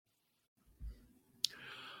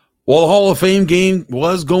While the Hall of Fame game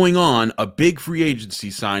was going on, a big free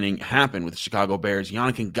agency signing happened with the Chicago Bears,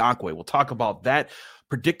 Yannick Ngakoue. We'll talk about that,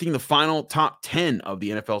 predicting the final top 10 of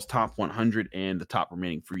the NFL's top 100 and the top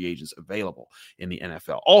remaining free agents available in the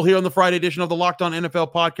NFL. All here on the Friday edition of the Locked On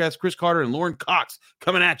NFL podcast. Chris Carter and Lauren Cox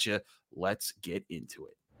coming at you. Let's get into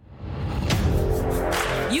it.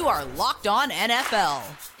 You are Locked On NFL,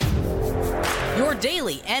 your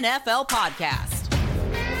daily NFL podcast.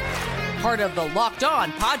 Part of the Locked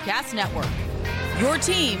On Podcast Network, your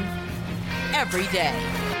team every day.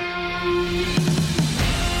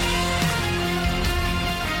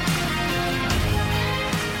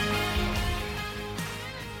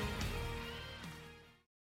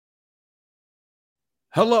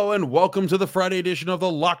 Hello and welcome to the Friday edition of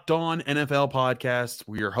the Locked On NFL podcast.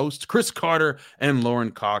 We're your hosts, Chris Carter and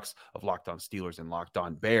Lauren Cox of Locked On Steelers and Locked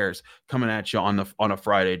On Bears, coming at you on a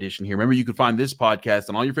Friday edition here. Remember, you can find this podcast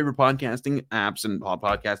on all your favorite podcasting apps and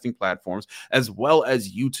podcasting platforms, as well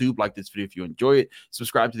as YouTube. Like this video if you enjoy it.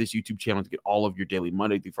 Subscribe to this YouTube channel to get all of your daily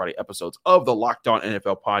Monday through Friday episodes of the Locked On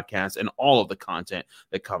NFL podcast and all of the content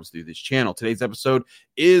that comes through this channel. Today's episode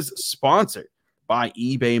is sponsored by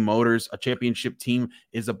eBay Motors. A championship team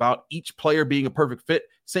is about each player being a perfect fit.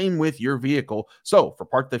 Same with your vehicle. So for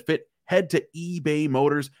parts that fit, head to eBay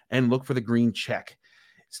Motors and look for the green check.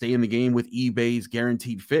 Stay in the game with eBay's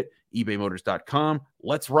Guaranteed Fit. ebaymotors.com.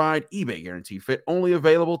 Let's ride. eBay Guaranteed Fit. Only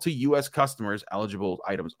available to U.S. customers. Eligible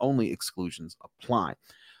items only. Exclusions apply.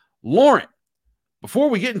 Lauren, before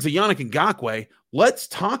we get into Yannick Ngakoue, let's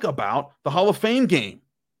talk about the Hall of Fame game.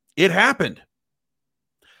 It happened.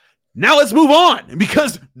 Now let's move on,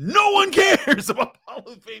 because no one cares about Hall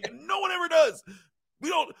of Fame. No one ever does. You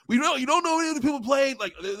don't know any of the people played.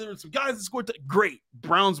 Like, there were some guys that scored. Great.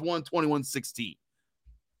 Browns won 21-16.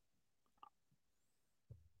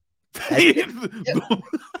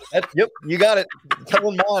 Yep, you got it.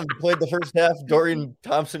 Kellen Mond played the first half. Dorian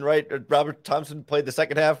Thompson, Robert Thompson played the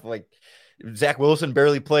second half. Like, Zach Wilson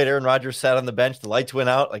barely played. Aaron Rodgers sat on the bench. The lights went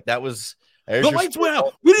out. Like, that was... The lights went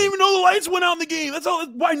out. We didn't even know the lights went out in the game. That's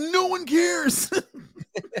why no one cares.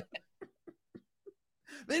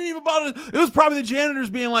 They didn't even bother. It was probably the janitors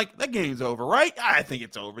being like, that game's over, right? I think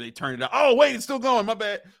it's over. They turned it out. Oh, wait, it's still going. My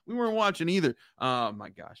bad. We weren't watching either. Oh, my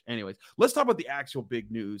gosh. Anyways, let's talk about the actual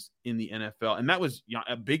big news in the NFL. And that was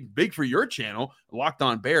a big for your channel, Locked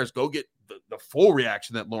On Bears. Go get the full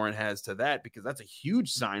reaction that Lauren has to that, because that's a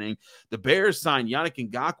huge signing. The Bears signed Yannick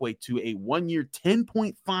Ngakoue to a 1-year,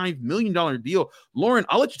 $10.5 million deal. Lauren,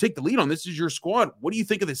 I'll let you take the lead on this. This is your squad. What do you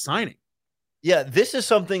think of this signing? Yeah, this is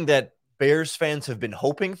something that Bears fans have been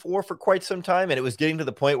hoping for quite some time, and it was getting to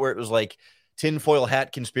the point where it was like tinfoil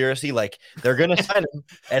hat conspiracy. Like, they're going to sign him.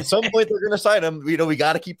 At some point, they're going to sign him. You know, we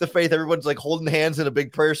got to keep the faith. Everyone's like holding hands in a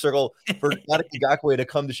big prayer circle for Yannick Ngakoue to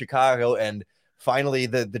come to Chicago, and finally,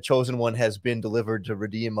 the chosen one has been delivered to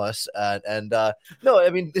redeem us. No, I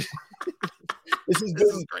mean, this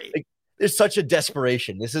is great. Like, there's such a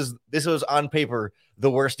desperation. This was on paper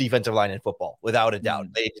the worst defensive line in football, without a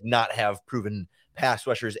doubt. They did not have proven pass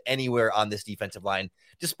rushers anywhere on this defensive line,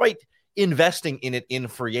 despite investing in it in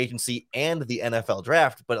free agency and the NFL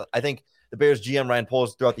draft. But I think the Bears GM Ryan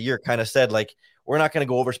Poles throughout the year kind of said, like, we're not going to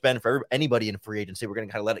go overspend for anybody in free agency. We're going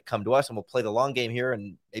to kind of let it come to us, and we'll play the long game here,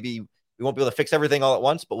 and maybe we won't be able to fix everything all at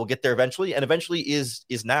once, but we'll get there eventually. And eventually is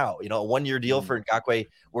now. You know, a 1-year deal for Ngakoue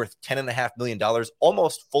worth $10.5 million,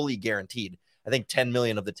 almost fully guaranteed. I think 10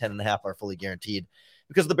 million of the 10.5 are fully guaranteed,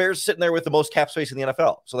 because the Bears are sitting there with the most cap space in the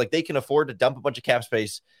NFL. So, like, they can afford to dump a bunch of cap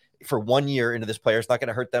space for 1 year into this player. It's not going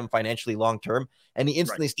to hurt them financially long term. And he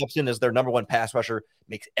instantly steps in as their number one pass rusher,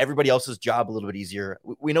 makes everybody else's job a little bit easier.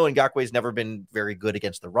 We know Ngakoue's never been very good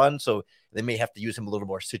against the run, so they may have to use him a little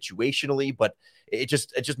more situationally, but it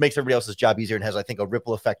just makes everybody else's job easier and has, I think, a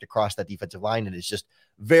ripple effect across that defensive line, and it's just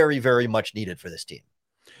very, very much needed for this team.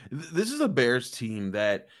 This is a Bears team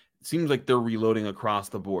that seems like they're reloading across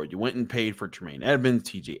the board. You went and paid for Tremaine Edmonds,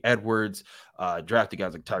 TJ Edwards, drafted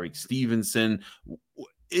guys like Tyreek Stevenson.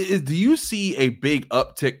 Do you see a big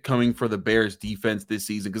uptick coming for the Bears defense this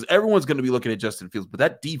season? Because everyone's going to be looking at Justin Fields, but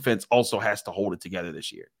that defense also has to hold it together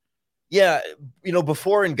this year. Yeah, you know,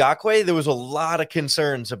 before Ngakoue, there was a lot of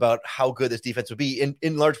concerns about how good this defense would be,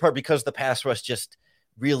 in large part because the pass rush just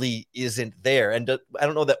really isn't there. And I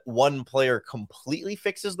don't know that one player completely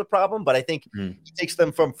fixes the problem, but I think he takes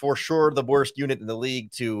them from, for sure, the worst unit in the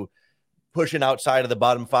league to pushing outside of the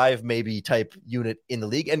bottom five, maybe type unit in the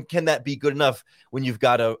league. And can that be good enough when you've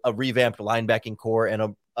got a revamped linebacking core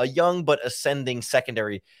and a young but ascending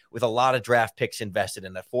secondary with a lot of draft picks invested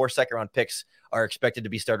in that? 4 second-round picks are expected to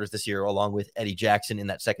be starters this year, along with Eddie Jackson in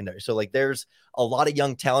that secondary. So, like, there's a lot of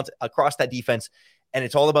young talent across that defense. And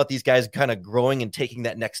it's all about these guys kind of growing and taking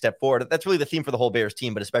that next step forward. That's really the theme for the whole Bears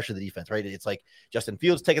team, but especially the defense, right? It's like Justin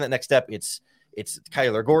Fields taking that next step. It's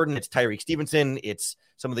Kyler Gordon. It's Tyreek Stevenson. It's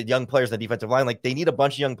some of the young players on the defensive line. Like, they need a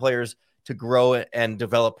bunch of young players to grow and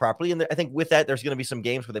develop properly. And I think with that, there's going to be some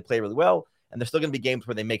games where they play really well, and there's still going to be games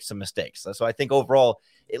where they make some mistakes. So I think overall,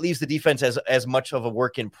 it leaves the defense as much of a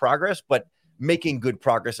work in progress, but making good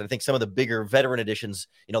progress. And I think some of the bigger veteran additions,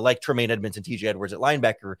 like Tremaine Edmonds and TJ Edwards at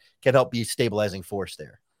linebacker, can help be stabilizing force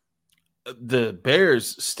there. The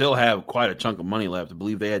Bears still have quite a chunk of money left. I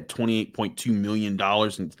believe they had $28.2 million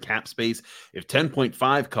in cap space. If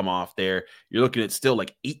 10.5 come off there, you're looking at still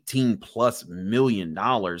like $18+ million.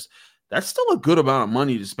 That's still a good amount of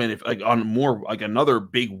money to spend if on more like another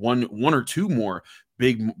big one or two more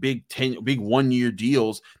big 1-year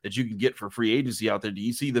deals that you can get for free agency out there. Do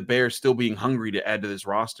you see the Bears still being hungry to add to this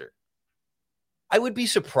roster? I would be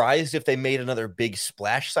surprised if they made another big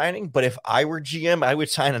splash signing, but if I were GM, I would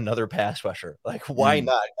sign another pass rusher. Like, why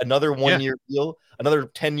not? Another 1-year deal, another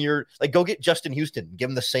 10-year, like, go get Justin Houston, give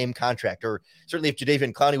him the same contract. Or certainly if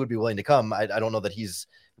Jadeveon Clowney would be willing to come, I don't know that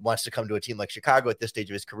wants to come to a team like Chicago at this stage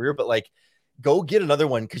of his career, but like, go get another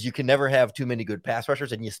one, because you can never have too many good pass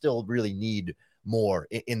rushers, and you still really need more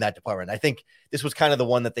in that department. I think this was kind of the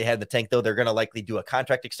one that they had in the tank, though. They're going to likely do a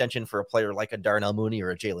contract extension for a player like a Darnell Mooney or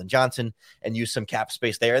a Jalen Johnson and use some cap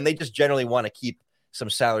space there. And they just generally want to keep some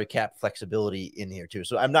salary cap flexibility in here too.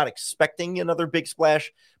 So I'm not expecting another big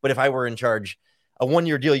splash, but if I were in charge, a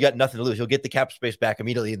 1-year deal, you got nothing to lose. You'll get the cap space back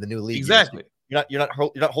immediately in the new league. Exactly. You're not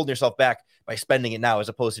holding yourself back by spending it now, as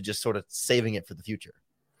opposed to just sort of saving it for the future.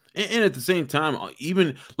 And at the same time,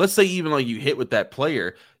 let's say like you hit with that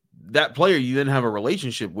player you then have a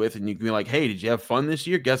relationship with, and you can be like, hey, did you have fun this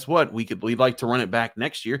year? Guess what? We'd like to run it back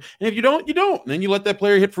next year. And if you don't, you don't. And then you let that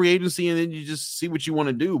player hit free agency, and then you just see what you want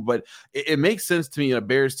to do. But it makes sense to me, a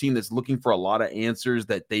Bears team that's looking for a lot of answers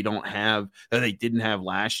that they don't have, that they didn't have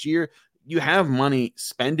last year. You have money,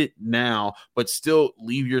 spend it now, but still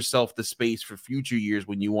leave yourself the space for future years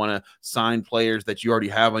when you want to sign players that you already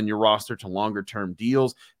have on your roster to longer term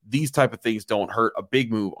deals. These type of things don't hurt. A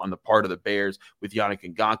big move on the part of the Bears with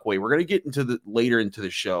Yannick Ngakoue. We're going to get later into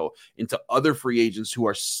the show into other free agents who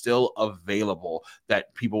are still available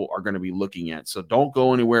that people are going to be looking at. So don't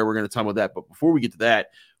go anywhere. We're going to talk about that. But before we get to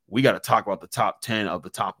that, we got to talk about the top 10 of the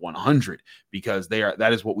top 100, because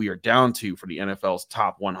that is what we are down to for the NFL's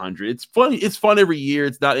top 100. It's funny. It's fun every year.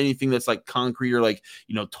 It's not anything that's like concrete or like,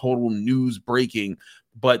 total news breaking,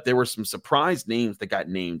 but there were some surprise names that got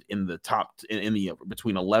named in the top in the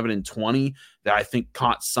between 11 and 20 that I think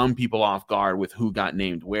caught some people off guard with who got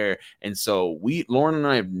named where. And so Lauren and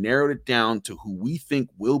I have narrowed it down to who we think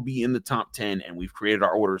will be in the top 10, and we've created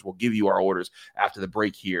our orders. We'll give you our orders after the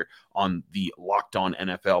break here on the Locked On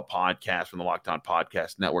NFL podcast from the Locked On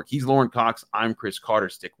Podcast Network. He's Lauren Cox. I'm Chris Carter.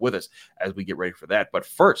 Stick with us as we get ready for that. But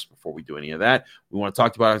first, before we do any of that, we want to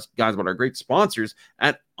talk about our great sponsors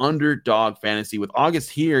at Underdog Fantasy. With August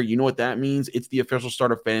here, you know what that means. It's the official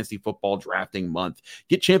start of fantasy football drafting month.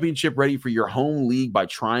 Get championship ready for your home league by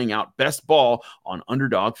trying out Best Ball on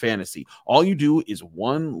Underdog Fantasy. All you do is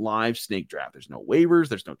one live snake draft. There's no waivers.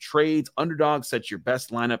 There's no trades. Underdog sets your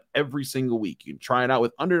best lineup every single week. You can try it out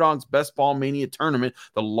with Underdog's Best Ball Mania Tournament,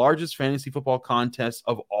 the largest fantasy football contest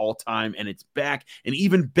of all time, and it's back and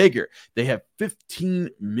even bigger. They have $15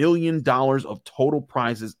 million of total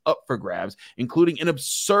prizes up for grabs, including an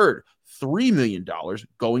absurd $3 million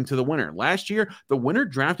going to the winner. Last year, the winner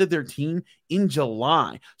drafted their team in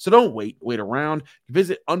July. So don't wait around.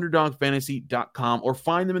 Visit UnderdogFantasy.com or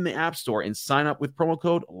find them in the App Store and sign up with promo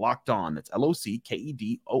code LOCKEDON. That's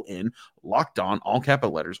LOCKEDON, Locked On, all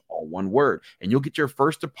capital letters, all one word. And you'll get your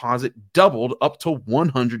first deposit doubled up to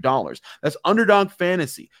 $100. That's Underdog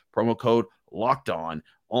Fantasy, promo code LOCKEDON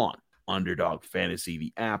on Underdog Fantasy,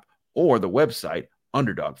 the app, or the website,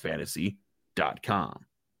 UnderdogFantasy.com.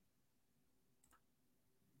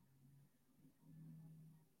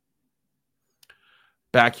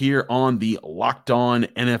 Back here on the Locked On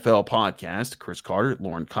NFL podcast, Chris Carter,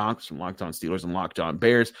 Lauren Cox from Locked On Steelers and Locked On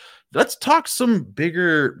Bears. Let's talk some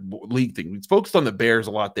bigger league things. We focused on the Bears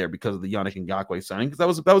a lot there because of the Yannick Ngakoue signing,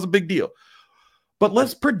 because that was a big deal. But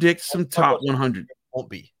let's predict some top 100. Won't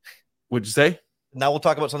be. What'd you say? Now we'll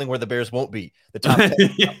talk about something where the Bears won't be. The top 10.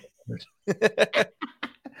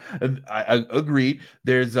 I agree.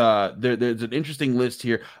 There's an interesting list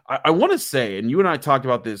here. I want to say, and you and I talked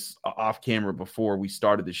about this off camera before we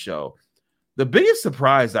started the show, the biggest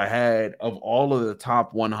surprise I had of all of the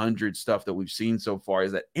top 100 stuff that we've seen so far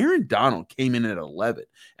is that Aaron Donald came in at 11.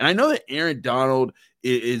 And I know that Aaron Donald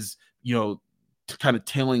is kind of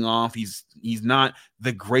tailing off. He's not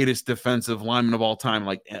the greatest defensive lineman of all time,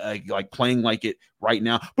 like playing like it right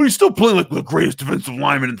now, but he's still playing like the greatest defensive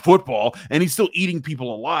lineman in football, and he's still eating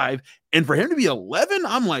people alive. And for him to be 11,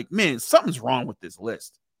 I'm like, man, something's wrong with this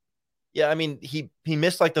list. Yeah, I mean, he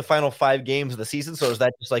missed like the final 5 games of the season, so is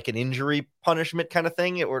that just like an injury punishment kind of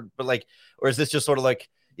thing, or is this just sort of like,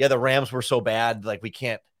 yeah, the Rams were so bad, like we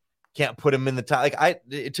can't put him in the top? Like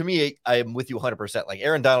to me, I am with you 100%. Like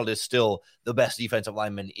Aaron Donald is still the best defensive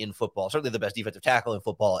lineman in football, certainly the best defensive tackle in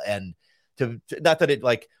football, and to not that it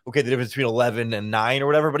like, okay, the difference between 11 and 9 or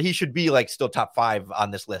whatever, but he should be like still top 5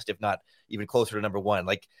 on this list, if not even closer to number 1.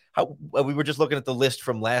 Like how we were just looking at the list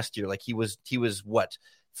from last year, like he was what,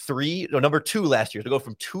 number 2 last year, to go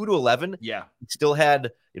from 2 to 11. Yeah, he still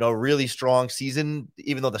had, a really strong season,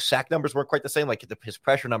 even though the sack numbers weren't quite the same. Like his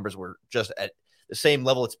pressure numbers were just at the same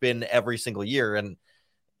level it's been every single year. And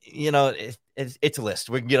it's a list.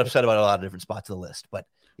 We can get upset about a lot of different spots of the list, but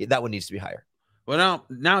that one needs to be higher. Well,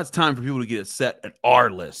 now it's time for people to get a set at our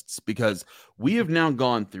lists, because we have now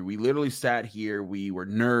gone through. We literally sat here. We were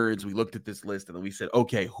nerds. We looked at this list and then we said,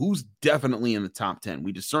 okay, who's definitely in the top 10?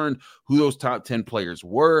 We discerned who those top 10 players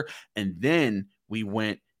were. And then we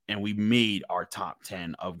went and we made our top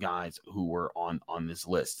 10 of guys who were on this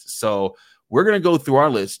list. So we're going to go through our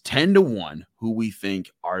list 10 to 1, who we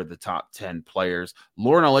think are the top 10 players.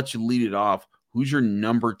 Lauren, I'll let you lead it off. Who's your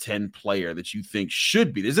number 10 player that you think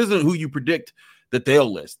should be? This isn't who you predict that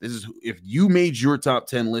they'll list. This is if you made your top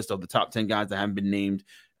 10 list of the top 10 guys that haven't been named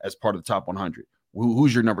as part of the top 100.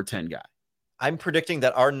 Who's your number 10 guy? I'm predicting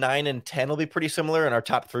that our 9 and 10 will be pretty similar, and our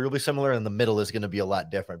top 3 will be similar, and the middle is going to be a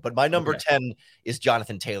lot different. But my number 10 is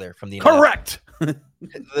Jonathan Taylor from the Correct.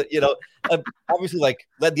 NFL. Obviously, like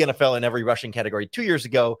led the NFL in every rushing category 2 years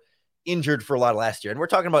ago, injured for a lot of last year. And we're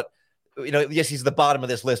talking about, yes, he's the bottom of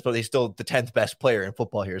this list, but he's still the 10th best player in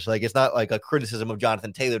football here. So like, it's not like a criticism of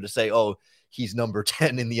Jonathan Taylor to say, oh, he's number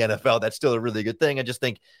 10 in the NFL. That's still a really good thing. I just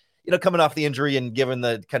think, coming off the injury and given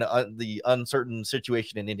the kind of the uncertain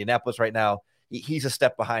situation in Indianapolis right now, he's a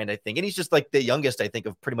step behind, I think. And he's just like the youngest, I think,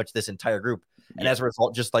 of pretty much this entire group. And as a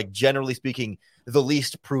result, just like generally speaking, the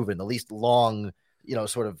least proven, the least long,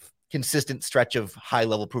 sort of consistent stretch of high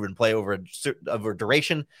level proven play over a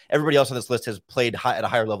duration. Everybody else on this list has played at a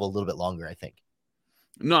higher level a little bit longer, I think.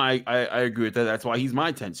 No, I agree with that. That's why he's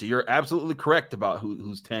my 10. So you're absolutely correct about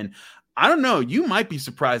who's 10. I don't know. You might be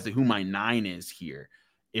surprised at who my 9 is here.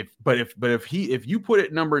 If you put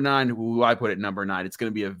it number 9, who I put it number 9, it's going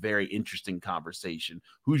to be a very interesting conversation.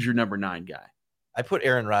 Who's your number 9 guy? I put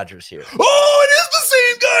Aaron Rodgers here. Oh, it is the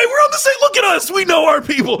same guy. We're on the same. Look at us. We know our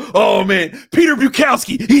people. Oh man, Peter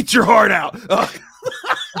Bukowski, eat your heart out. I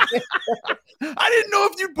didn't know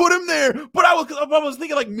if you'd put him there, but I was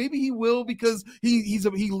thinking like maybe he will, because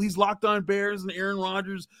he's locked on Bears, and Aaron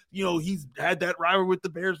Rodgers, he's had that rivalry with the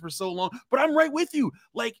Bears for so long. But I'm right with you.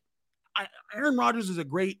 Like, Aaron Rodgers is a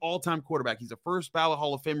great all-time quarterback. He's a first ballot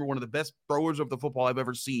Hall of Famer, one of the best throwers of the football I've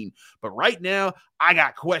ever seen. But right now, I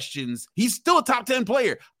got questions. He's still a top 10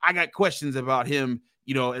 player. I got questions about him,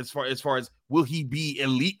 as far as will he be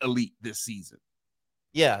elite this season?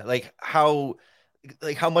 Yeah, like how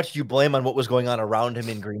much do you blame on what was going on around him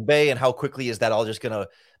in Green Bay, and how quickly is that all just going to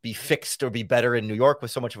be fixed or be better in New York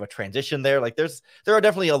with so much of a transition there? Like there are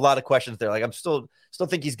definitely a lot of questions there. Like I'm still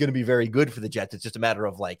think he's going to be very good for the Jets. It's just a matter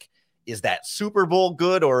of like, is that Super Bowl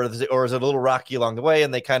good, or is it a little rocky along the way,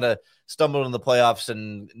 and they kind of stumbled in the playoffs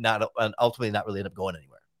and ultimately not really end up going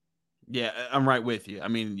anywhere? Yeah, I'm right with you. I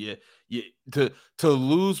mean, to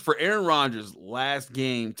lose for Aaron Rodgers last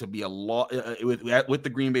game to be a loss with the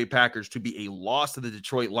Green Bay Packers, to be a loss to the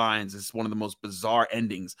Detroit Lions is one of the most bizarre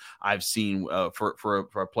endings I've seen for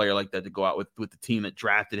a player like that, to go out with the team that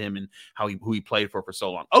drafted him and who he played for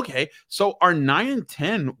so long. Okay, so our 9 and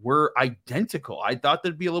 10 were identical. I thought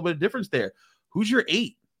there'd be a little bit of difference there. Who's your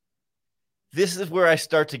 8? This is where I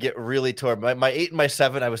start to get really torn. My 8 and my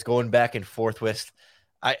 7, I was going back and forth with.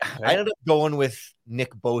 I ended up going with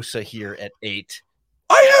Nick Bosa here at 8.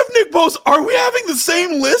 I have Nick Bosa. Are we having the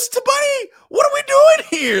same list, buddy? What are we doing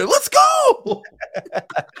here? Let's go.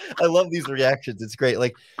 I love these reactions. It's great.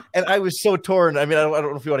 Like, and I was so torn. I mean, I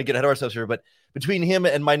don't know if you want to get ahead of ourselves here, but between him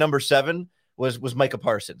and my number 7 was Micah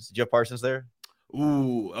Parsons. Did you have Parsons there?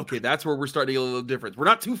 Ooh, okay. That's where we're starting to get a little different. We're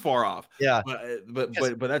not too far off. Yeah. But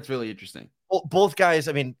that's really interesting. Both guys,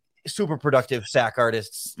 I mean, super productive sack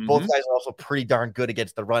artists. Mm-hmm. Both guys are also pretty darn good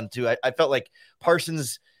against the run too. I felt like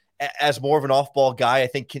Parsons, as more of an off-ball guy, I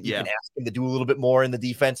think you can ask him to do a little bit more in the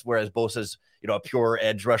defense, whereas Bosa's, a pure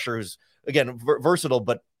edge rusher who's, again, versatile,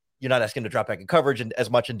 but you're not asking him to drop back in coverage and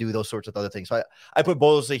as much and do those sorts of other things. So I put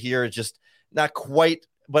Bosa here, just not quite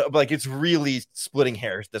but like it's really splitting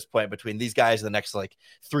hairs at this point between these guys and the next like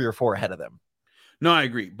 3 or 4 ahead of them. No, I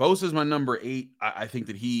agree. Bosa is my number 8. I think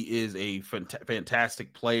that he is a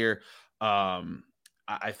fantastic player.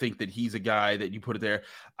 I think that he's a guy that you put it there.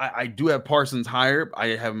 I do have Parsons higher. I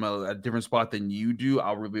have him a different spot than you do.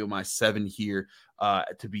 I'll reveal my 7 here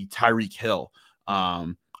to be Tyreek Hill.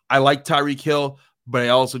 I like Tyreek Hill, but I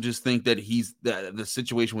also just think that he's the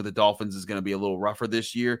situation with the Dolphins is going to be a little rougher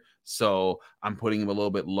this year. So I'm putting him a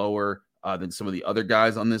little bit lower than some of the other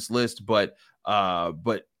guys on this list. But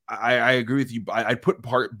I agree with you. I put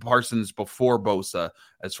Parsons before Bosa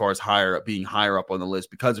as far as being higher up on the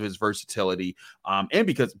list because of his versatility, and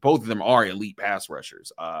because both of them are elite pass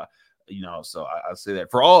rushers. So I'll say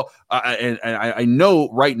that for all. And I know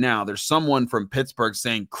right now there's someone from Pittsburgh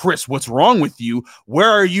saying, "Chris, what's wrong with you? Where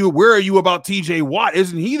are you? Where are you about TJ Watt?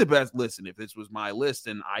 Isn't he the best?" Listen, if this was my list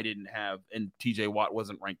and and TJ Watt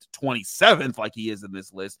wasn't ranked 27th like he is in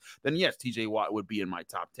this list, then yes, TJ Watt would be in my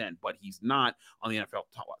top 10, but he's not on the NFL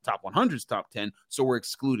top 100's top 10, so we're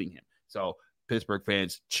excluding him. So Pittsburgh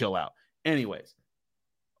fans, chill out. Anyways.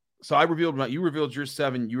 So you revealed your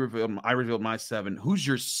 7, I revealed my 7. Who's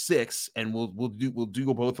your 6? And we'll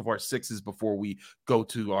do both of our 6s before we go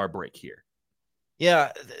to our break here.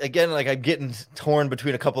 Yeah, again, like I'm getting torn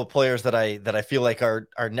between a couple of players that I feel like are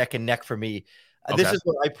neck and neck for me. Okay. This is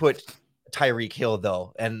where I put Tyreek Hill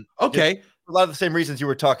though, and okay, a lot of the same reasons you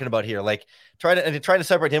were talking about here, like trying to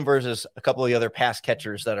separate him versus a couple of the other pass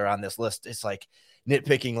catchers that are on this list. It's like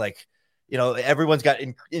nitpicking, like. Everyone's got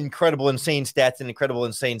incredible, insane stats and incredible,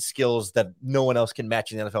 insane skills that no one else can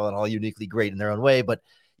match in the NFL and all uniquely great in their own way. But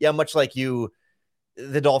yeah, much like you,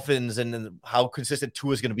 the Dolphins and how consistent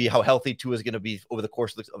Tua is going to be, how healthy Tua is going to be over the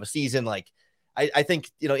course of a season. Like, I think,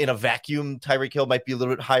 in a vacuum, Tyreek Hill might be a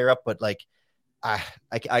little bit higher up, but like, I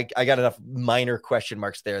got enough minor question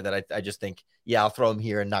marks there that I just think, yeah, I'll throw him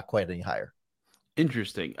here and not quite any higher.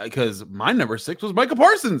 Interesting, because my number 6 was Micah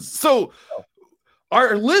Parsons. So,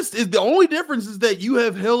 our list is the only difference is that you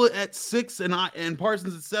have Hill at 6 and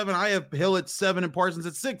Parsons at 7. I have Hill at 7 and Parsons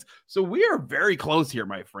at 6. So we are very close here,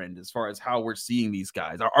 my friend, as far as how we're seeing these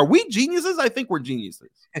guys. Are we geniuses? I think we're geniuses.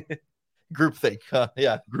 Groupthink.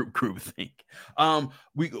 Yeah. Groupthink.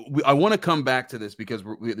 I want to come back to this because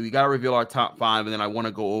we got to reveal our top 5, and then I want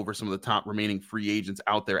to go over some of the top remaining free agents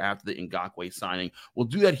out there after the Ngakoue signing. We'll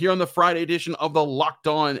do that here on the Friday edition of the Locked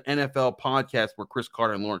On NFL podcast, where Chris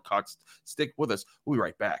Carter and Lauren Cox stick with us. We'll be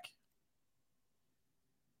right back.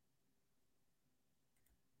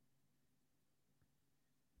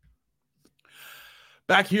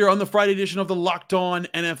 Back here on the Friday edition of the Locked On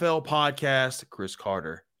NFL podcast, Chris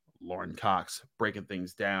Carter, Lauren Cox, breaking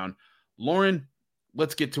things down. Lauren,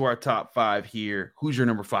 let's get to our top 5 here. Who's your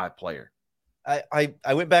number 5 player? I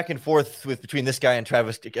went back and forth between this guy and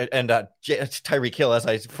Tyreek Hill. As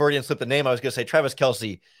I Freudian slipped the name, I was going to say Travis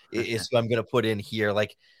Kelce is who I'm going to put in here.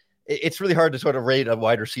 Like, it's really hard to sort of rate a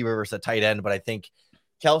wide receiver versus a tight end, but I think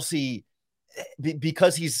Kelce,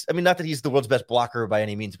 because he's, not that he's the world's best blocker by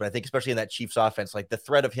any means, but I think especially in that Chiefs offense, like the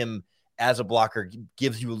threat of him as a blocker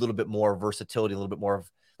gives you a little bit more versatility, a little bit more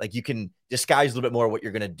of, like, you can disguise a little bit more what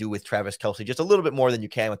you're going to do with Travis Kelce, just a little bit more than you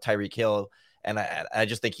can with Tyreek Hill. And I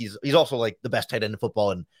just think he's also like the best tight end in football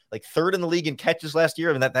and like 3rd in the league in catches last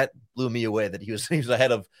year. That blew me away that he was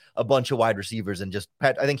ahead of a bunch of wide receivers. And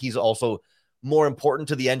I think he's also more important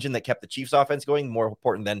to the engine that kept the Chiefs offense going, more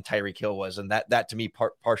important than Tyreek Hill was. And that to me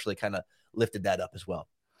partially kind of lifted that up as well.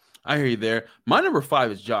 I hear you there. My number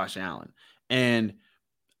 5 is Josh Allen. And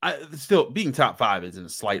I still being top 5 isn't a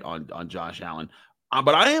slight on Josh Allen.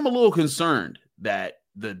 But I am a little concerned that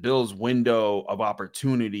the Bills' window of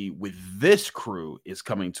opportunity with this crew is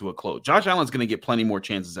coming to a close. Josh Allen's going to get plenty more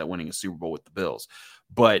chances at winning a Super Bowl with the Bills.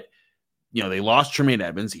 But, they lost Tremaine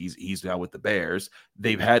Edmonds. He's now with the Bears.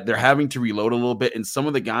 They're having to reload a little bit. And some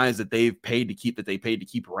of the guys that they paid to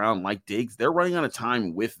keep around, like Diggs, they're running out of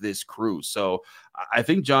time with this crew. So I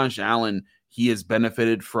think Josh Allen, he has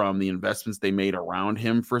benefited from the investments they made around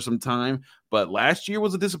him for some time. But last year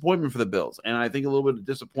was a disappointment for the Bills. And I think a little bit of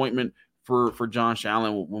disappointment for Josh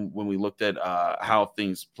Allen when we looked at how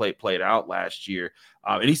things played out last year.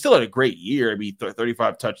 And he still had a great year.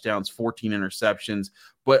 35 touchdowns, 14 interceptions.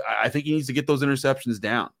 But I think he needs to get those interceptions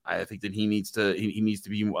down. I think that he needs to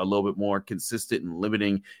be a little bit more consistent in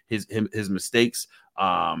limiting his mistakes.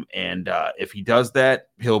 And if he does that,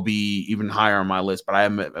 he'll be even higher on my list. But I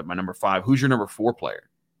am at my number 5. Who's your number 4 player?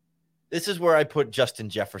 This is where I put Justin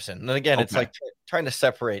Jefferson. And again, It's like trying to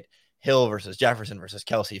separate Hill versus Jefferson versus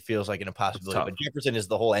Kelce feels like an impossibility. But Jefferson is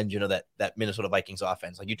the whole engine of that Minnesota Vikings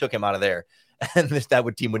offense. Like, you took him out of there, and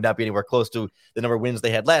team would not be anywhere close to the number of wins they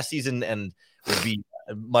had last season, and would be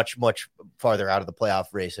much farther out of the playoff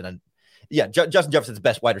race. And Justin Jefferson's the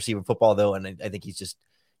best wide receiver in football, though, and I think he's just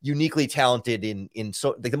uniquely talented in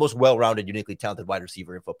so like the most well-rounded, uniquely talented wide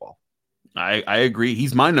receiver in football. I agree.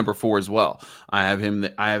 He's my number 4 as well. I have him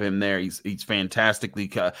there. He's fantastically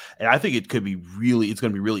and I think it's going to be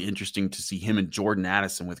really interesting to see him and Jordan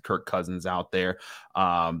Addison with Kirk Cousins out there.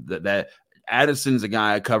 That Addison's a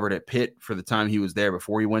guy I covered at Pitt for the time he was there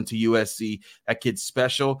before he went to USC. That kid's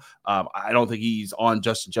special. I don't think he's on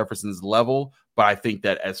Justin Jefferson's level, but I think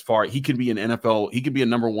that he could be an NFL, he could be a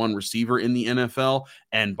number 1 receiver in the NFL,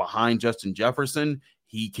 and behind Justin Jefferson,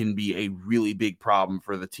 he can be a really big problem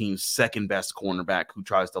for the team's second best cornerback who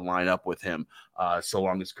tries to line up with him, so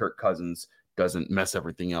long as Kirk Cousins doesn't mess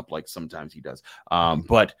everything up like sometimes he does.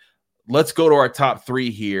 But let's go to our top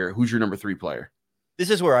 3 here. Who's your number 3 player? This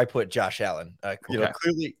is where I put Josh Allen.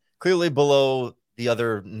 Clearly below the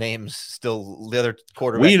other names, still the other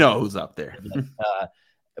quarterback. We know who's up there,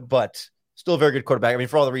 but still a very good quarterback. I mean,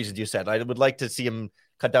 for all the reasons you said, I would like to see him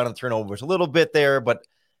cut down on the turnovers a little bit there, but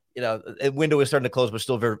the window is starting to close, but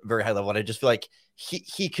still very, very high level. And I just feel like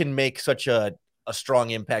he can make such a strong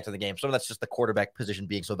impact on the game. Some of that's just the quarterback position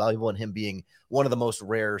being so valuable and him being one of the most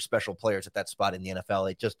rare special players at that spot in the NFL.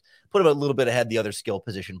 It just put him a little bit ahead the other skill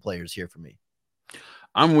position players here for me.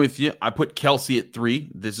 I'm with you. I put Kelsey at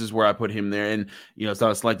 3. This is where I put him there. And, it's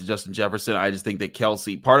not a slight to Justin Jefferson. I just think that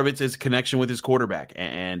Kelsey, part of it's his connection with his quarterback.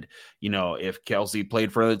 And, if Kelsey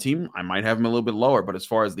played for another team, I might have him a little bit lower. But as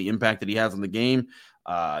far as the impact that he has on the game,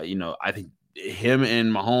 I think him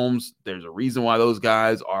and Mahomes, there's a reason why those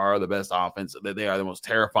guys are the best offense, that they are the most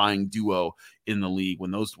terrifying duo in the league.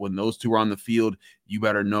 When those two are on the field, you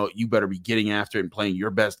better be getting after it and playing your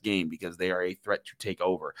best game, because they are a threat to take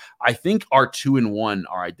over. I think our 2 and 1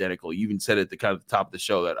 are identical. You even said at the top of the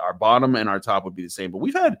show that our bottom and our top would be the same, but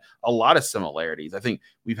we've had a lot of similarities. I think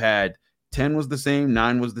we've had 10 was the same,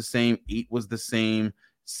 9 was the same, 8 was the same,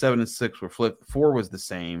 7 and 6 were flipped, 4 was the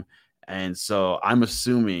same. And so I'm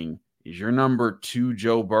assuming, is your number 2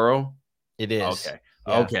 Joe Burrow? It is. Okay.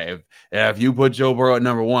 Yeah. Okay. If you put Joe Burrow at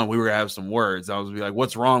number 1, we were going to have some words. I was going to be like,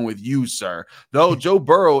 what's wrong with you, sir? Though Joe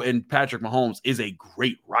Burrow and Patrick Mahomes is a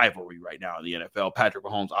great rivalry right now in the NFL. Patrick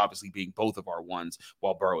Mahomes obviously being both of our 1s,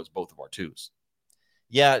 while Burrow is both of our 2s.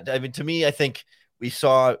 Yeah. I mean, to me, I think we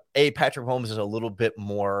saw Patrick Mahomes is a little bit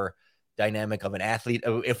more dynamic of an athlete.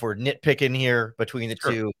 If we're nitpicking here between the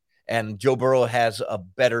two, and Joe Burrow has a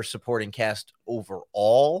better supporting cast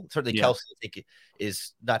overall. Certainly, Kelsey, I think,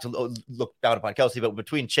 is not to look down upon Kelsey, but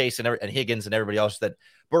between Chase and Higgins and everybody else that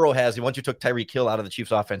Burrow has, and once you took Tyreek Hill out of the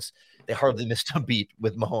Chiefs' offense, they hardly missed a beat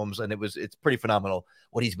with Mahomes, and it's pretty phenomenal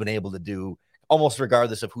what he's been able to do, almost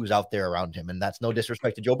regardless of who's out there around him. And that's no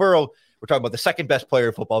disrespect to Joe Burrow. We're talking about the second best player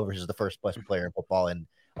in football versus the first best player in football, and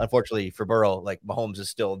unfortunately for Burrow, like Mahomes is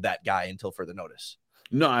still that guy until further notice.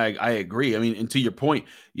 No, I agree. I mean, and to your point,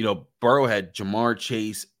 Burrow had Jamar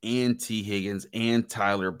Chase and T. Higgins and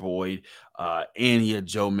Tyler Boyd, and he had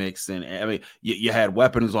Joe Mixon. I mean, you had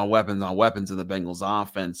weapons on weapons on weapons in the Bengals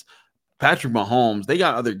offense. Patrick Mahomes, they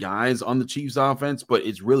got other guys on the Chiefs offense, but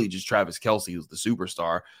it's really just Travis Kelce who's the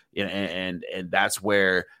superstar, and that's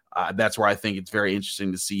where I think it's very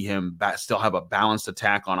interesting to see him still have a balanced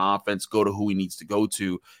attack on offense, go to who he needs to go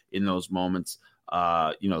to in those moments.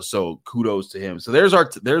 So kudos to him. So there's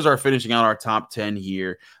our finishing out our top 10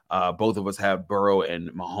 here. Both of us have Burrow and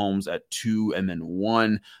Mahomes at 2 and then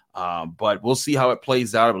 1. But we'll see how it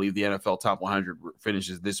plays out. I believe the NFL Top 100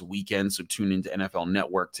 finishes this weekend. So tune into NFL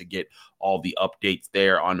Network to get all the updates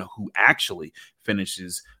there on who actually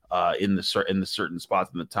finishes in the certain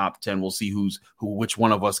spots in the top 10. We'll see which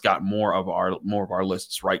one of us got more of our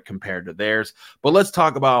lists right compared to theirs. But let's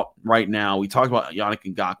talk about right now. We talked about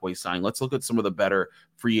Yannick Ngakoue signing. Let's look at some of the better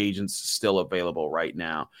free agents still available right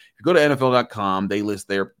now. If you go to NFL.com, they list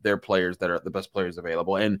their players that are the best players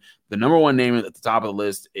available. And the number 1 name at the top of the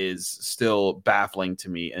list is still baffling to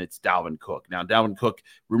me, and it's Dalvin Cook. Now, Dalvin Cook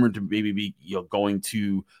rumored to maybe be going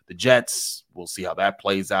to the Jets. We'll see how that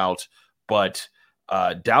plays out. But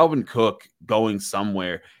Dalvin Cook going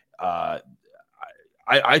somewhere, I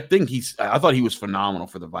thought he was phenomenal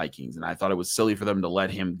for the Vikings, and I thought it was silly for them to let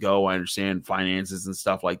him go. I understand finances and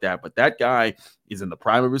stuff like that, but that guy is in the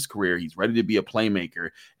prime of his career. He's ready to be a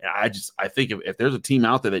playmaker, and I think if there's a team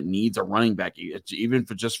out there that needs a running back, even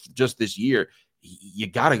for just this year, you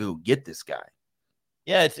got to go get this guy.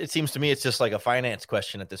 Yeah, it seems to me it's just like a finance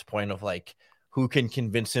question at this point of like who can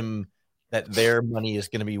convince him that their money is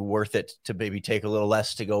going to be worth it to maybe take a little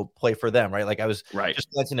less to go play for them, right? Like I was just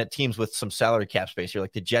glancing at teams with some salary cap space here.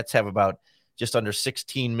 Like the Jets have about just under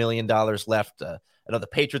 $16 million left. I know the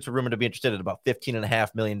Patriots are rumored to be interested at about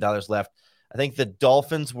 $15.5 million left. I think the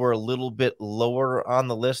Dolphins were a little bit lower on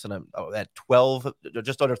the list, and I'm at 12,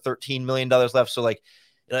 just under $13 million left. So like,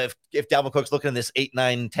 if Dalvin Cook's looking in this $8,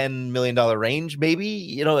 $9, $10 million range,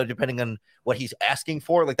 maybe, depending on what he's asking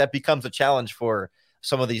for, like that becomes a challenge for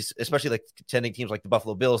some of these, especially like contending teams like the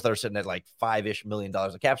Buffalo Bills that are sitting at like $5-ish million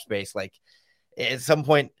of cap space. Like at some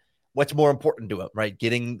point, what's more important to him, right?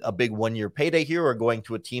 Getting a big 1-year payday here or going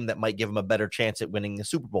to a team that might give him a better chance at winning the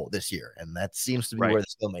Super Bowl this year? And that seems to be where the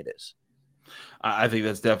stalemate is. I think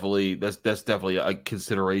that's definitely a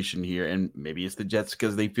consideration here, and maybe it's the Jets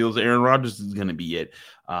because they feel Aaron Rodgers is going to be it.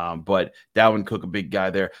 But Dalvin Cook, a big guy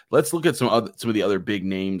there. Let's look at some of the other big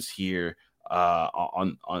names here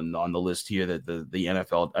on the list here that the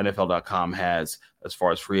NFL.com has as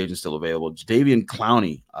far as free agents still available. Jadeveon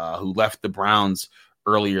Clowney, who left the Browns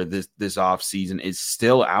earlier this offseason, is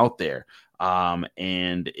still out there,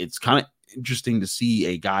 and it's kind of interesting to see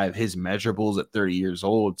a guy of his measurables at 30 years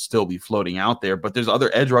old still be floating out there. But there's other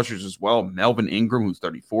edge rushers as well. Melvin Ingram, who's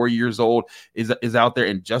 34 years old, is out there,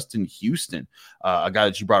 and Justin Houston, a guy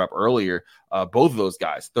that you brought up earlier. Both of those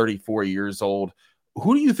guys, 34 years old.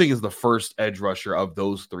 Who do you think is the first edge rusher of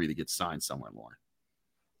those three that gets signed somewhere, Lauren?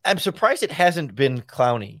 I'm surprised it hasn't been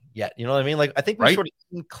Clowney yet. You know what I mean? Like, I think we've sort of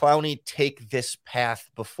seen Clowney take this path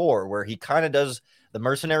before where he kind of does the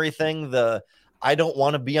mercenary thing, I don't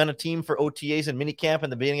want to be on a team for OTAs and minicamp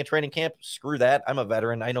and the beginning of training camp. Screw that. I'm a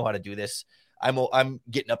veteran. I know how to do this. I'm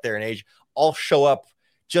getting up there in age. I'll show up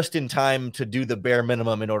just in time to do the bare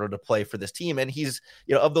minimum in order to play for this team. And he's,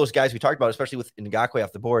 of those guys we talked about, especially with Ngakoue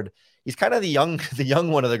off the board, he's kind of the young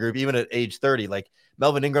one of the group, even at age 30. Like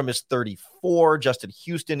Melvin Ingram is 34. Justin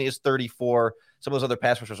Houston is 34. Some of those other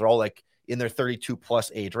pass rushers are all like in their 32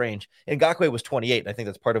 plus age range. And Ngakoue was 28. And I think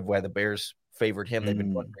that's part of why the Bears favored him. They've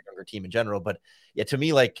been one younger team in general. But yeah, to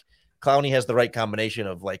me, like Clowney has the right combination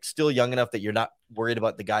of like still young enough that you're not worried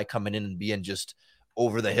about the guy coming in and being just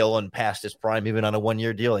over the hill and past his prime, even on a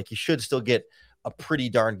 1-year deal. Like you should still get a pretty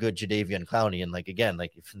darn good Jadeveon Clowney. And like, again,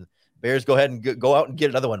 like if the Bears go ahead and go out and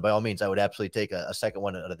get another one, by all means, I would absolutely take a second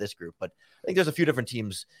one out of this group. But I think there's a few different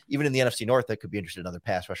teams, even in the NFC North, that could be interested in another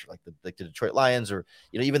pass rusher, like the Detroit Lions, or,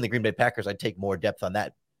 even the Green Bay Packers. I'd take more depth on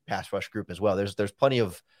that pass rush group as well. There's plenty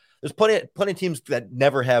of teams that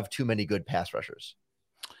never have too many good pass rushers.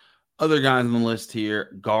 Other guys on the list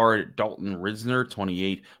here: guard Dalton Risner,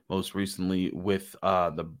 28, most recently with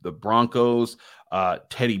the Broncos.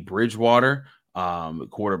 Teddy Bridgewater,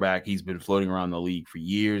 quarterback. He's been floating around the league for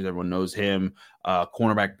years. Everyone knows him.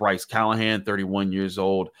 Cornerback Bryce Callahan, 31 years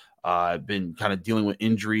old. Been kind of dealing with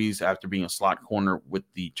injuries after being a slot corner with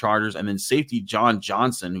the Chargers. And then safety John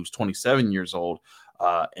Johnson, who's 27 years old.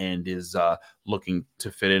 And is looking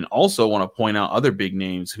to fit in. Also want to point out other big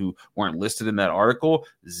names who weren't listed in that article: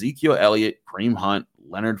 Ezekiel Elliott, Kareem Hunt,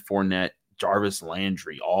 Leonard Fournette, Jarvis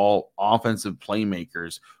Landry, all offensive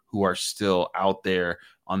playmakers who are still out there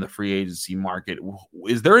on the free agency market.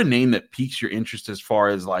 Is there a name that piques your interest as far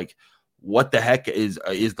as like what the heck is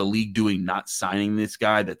the league doing not signing this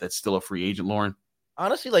guy that's still a free agent, Lauren?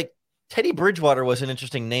 Honestly, like Teddy Bridgewater was an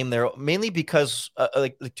interesting name there, mainly because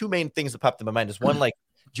like the two main things that popped in my mind is one, like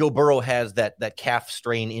Joe Burrow has that calf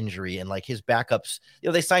strain injury, and like his backups,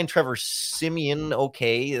 they signed Trevor Siemian.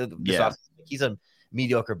 Okay. Yeah. He's a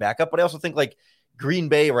mediocre backup, but I also think like Green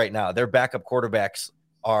Bay right now, their backup quarterbacks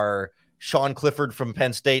are Sean Clifford from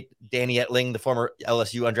Penn State, Danny Etling, the former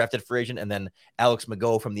LSU undrafted free agent, and then Alex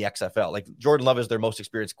Mago from the XFL. Like Jordan Love is their most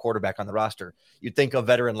experienced quarterback on the roster. You'd think a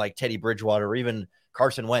veteran like Teddy Bridgewater or even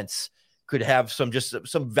Carson Wentz could have some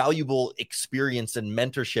valuable experience and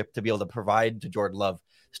mentorship to be able to provide to Jordan Love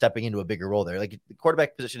stepping into a bigger role there. Like the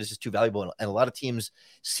quarterback position is just too valuable. And a lot of teams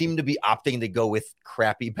seem to be opting to go with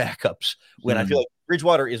crappy backups when I feel like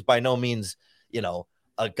Bridgewater is by no means,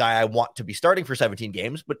 a guy I want to be starting for 17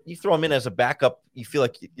 games, but you throw him in as a backup, you feel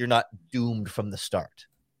like you're not doomed from the start.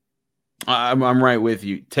 I'm right with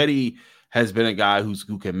you. Teddy has been a guy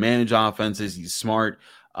who can manage offenses. He's smart.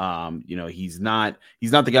 He's not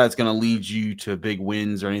the guy that's going to lead you to big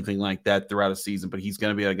wins or anything like that throughout a season, but he's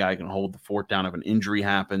going to be a guy who can hold the fort down if an injury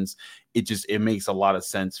happens. It makes a lot of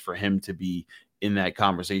sense for him to be in that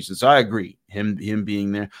conversation. So I agree, him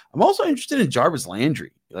being there. I'm also interested in Jarvis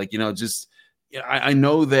Landry. I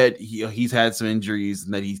know that he's had some injuries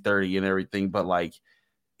and that he's 30 and everything, but like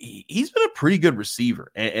he's been a pretty good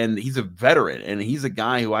receiver and he's a veteran, and he's a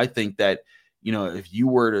guy who I think that, if you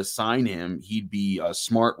were to sign him, he'd be a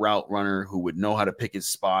smart route runner who would know how to pick his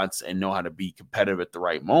spots and know how to be competitive at the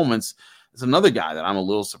right moments. It's another guy that I'm a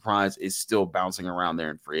little surprised is still bouncing around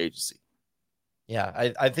there in free agency.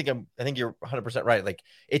 Yeah, I think you're 100% right. Like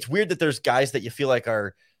it's weird that there's guys that you feel like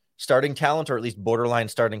are starting talent or at least borderline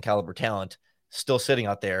starting caliber talent still sitting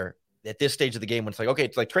out there at this stage of the game when it's like, okay,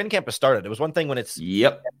 it's like training camp has started. It was one thing when it's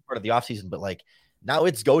part of the offseason, but like now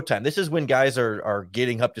it's go time. This is when guys are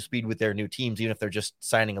getting up to speed with their new teams, even if they're just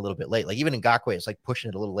signing a little bit late. Like even Ngakoue is like pushing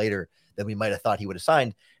it a little later than we might have thought he would have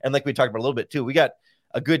signed. And like we talked about a little bit too, we got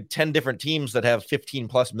a good 10 different teams that have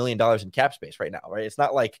 $15+ million in cap space right now, right? It's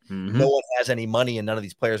not like no one has any money and none of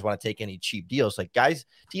these players want to take any cheap deals. Like guys,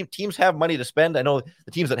 teams have money to spend. I know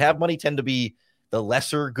the teams that have money tend to be the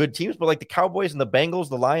lesser good teams, but like the Cowboys and the Bengals,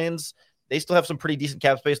 the Lions, they still have some pretty decent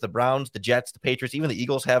cap space. The Browns, the Jets, the Patriots, even the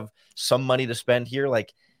Eagles have some money to spend here.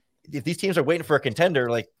 Like if these teams are waiting for a contender,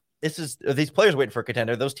 like these players waiting for a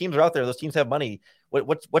contender, those teams are out there. Those teams have money.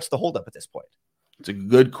 What's the holdup at this point? It's a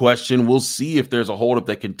good question. We'll see if there's a holdup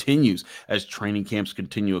that continues as training camps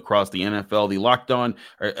continue across the NFL. The Locked On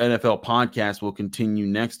or NFL podcast will continue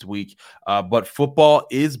next week. But football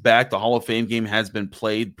is back. The Hall of Fame game has been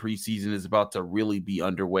played. Preseason is about to really be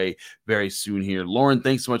underway very soon here. Lauren,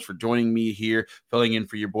 thanks so much for joining me here, filling in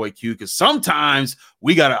for your boy Q. Because sometimes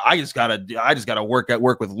I just gotta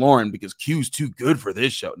work with Lauren because Q's too good for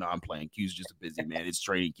this show. No, I'm playing. Q's just a busy man. It's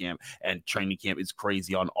training camp, and training camp is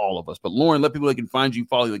crazy on all of us. But Lauren, let people that can find you,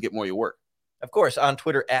 follow you, and get more of your work. Of course, on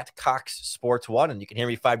Twitter at CoxSports1, and you can hear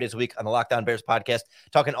me 5 days a week on the Locked On Bears podcast,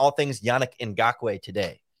 talking all things Yannick Ngakoue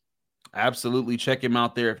today. Absolutely. Check him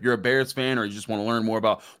out there. If you're a Bears fan or you just want to learn more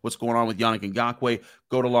about what's going on with Yannick Ngakoue,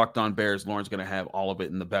 go to Locked On Bears. Lauren's going to have all of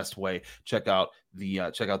it in the best way. Check out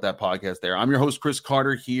that podcast there. I'm your host, Chris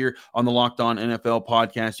Carter, here on the Locked On NFL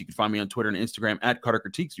podcast. You can find me on Twitter and Instagram at Carter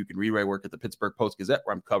Critiques. You can read my work at the Pittsburgh Post-Gazette,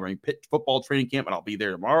 where I'm covering Pitt football training camp, and I'll be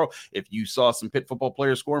there tomorrow. If you saw some Pitt football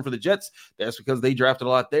players scoring for the Jets, that's because they drafted a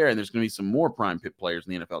lot there, and there's going to be some more prime Pitt players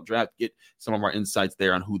in the NFL draft. Get some of our insights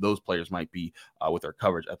there on who those players might be with our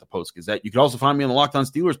coverage at the Post-Gazette. You can also find me on the Locked On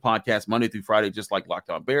Steelers podcast Monday through Friday, just like Locked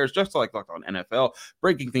On Bears, just like Locked On NFL,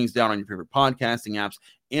 breaking things down on your favorite podcasting apps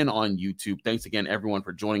and on YouTube. Thanks again, everyone,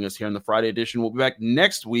 for joining us here in the Friday edition. We'll be back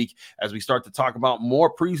next week as we start to talk about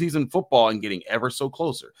more preseason football and getting ever so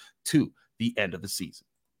closer to the end of the season.